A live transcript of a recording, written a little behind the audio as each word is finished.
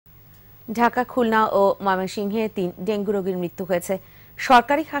ঢাকা, খুলনা ও ময়মনসিংহে ৩ ডেঙ্গু রোগীর মৃত্যু হয়েছে।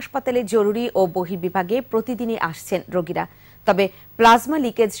 সরকারি হাসপাতালে জরুরি ও বহির্বিভাগে প্রতিদিনই আসছেন রোগীরা। তবে প্লাজমা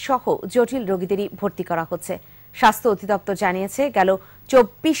লিকেজ সহ জটিল রোগীদেরই ভর্তি করা হচ্ছে। স্বাস্থ্য অধিদপ্তর জানিয়েছে, গেল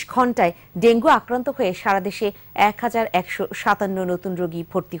 ২৪ ঘণ্টায় ডেঙ্গু আক্রান্ত হয়ে সারা দেশে ১,১৫৭ নতুন রোগী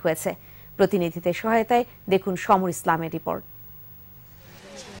ভর্তি হয়েছে। প্রতিনিধিদের সহায়তায় দেখুন সমর ইসলামের রিপোর্ট।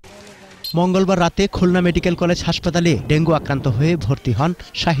 মঙ্গলবার রাতে খুলনা মেডিকেল কলেজ হাসপাতালে ডেঙ্গু আক্রান্ত হয়ে ভর্তি হন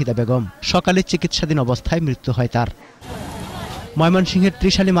শাহিদা বেগম। সকালে চিকিৎসাধীন অবস্থায় মৃত্যু হয় তার। ময়মনসিংহের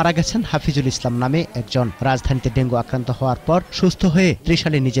ত্রিশালী মারা গেছেন হাফিজুল ইসলাম নামে একজন। রাজধানীতে ডেঙ্গু আক্রান্ত হওয়ার পর সুস্থ হয়ে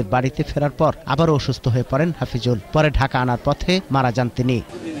ত্রিশালী নিজের বাড়িতে ফেরার পর আবারও অসুস্থ হয়ে পড়েন হাফিজুল। পরে ঢাকা আনার পথে মারা যান তিনি।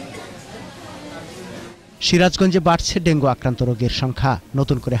 সিরাজগঞ্জে বাড়ছে ডেঙ্গু আক্রান্ত রোগীর সংখ্যা।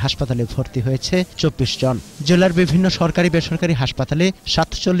 নতুন করে হাসপাতালে ভর্তি হয়েছে ২৪ জন। জেলার বিভিন্ন সরকারি বেসরকারি হাসপাতালে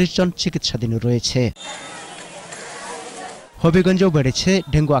 ৪৭ জন চিকিৎসাধীন রয়েছে। হবিগঞ্জেও বেড়েছে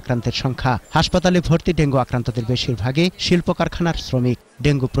ডেঙ্গু আক্রান্তের সংখ্যা। হাসপাতালে ভর্তি ডেঙ্গু আক্রান্তদের বেশিরভাগই শিল্প কারখানার শ্রমিক।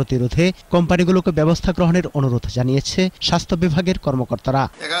 ডেঙ্গু প্রতিরোধে কোম্পানিগুলোকে ব্যবস্থা গ্রহণের অনুরোধ জানিয়েছে স্বাস্থ্য বিভাগের কর্মকর্তারা।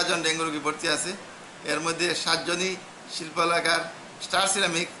 11 জন ডেঙ্গু রোগী ভর্তি আছে। এর মধ্যে 7 জনই শিল্প এলাকার স্টার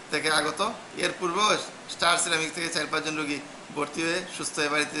সিরামিক থেকে আগত। এর পূর্বেও স্টার সিরামিক থেকে 4-5 জন রোগী ভর্তি হয়ে সুস্থ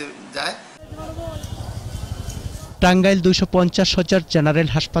হয়ে বাড়িতে যায়। টাঙ্গাইল 250 শয্যার জেনারেল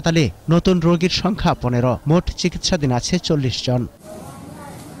হাসপাতালে নতুন রোগীর সংখ্যা 15। মোট চিকিৎসাধীন আছে 40 জন।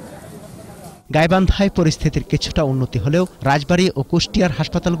 গাইবান্ধায় পরিস্থিতির কিছুটা উন্নতি হলেও রাজবাড়ী ও কুষ্টিয়ার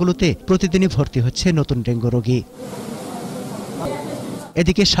হাসপাতালগুলোতে প্রতিদিনই ভর্তি হচ্ছে নতুন ডেঙ্গু রোগী।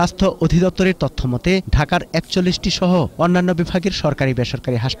 এদিকে স্বাস্থ্য অধিদপ্তরের তথ্যমতে ঢাকার ৪১টি সহ অন্যান্য বিভাগের সরকারি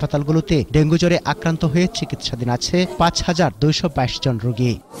বেসরকারি হাসপাতালগুলোতে ডেঙ্গু জ্বরে আক্রান্ত হয়ে চিকিৎসাধীন আছে ৫,২২২ জন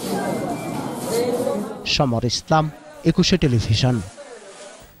রোগী। সমর ইসলাম, একুশে টেলিভিশন।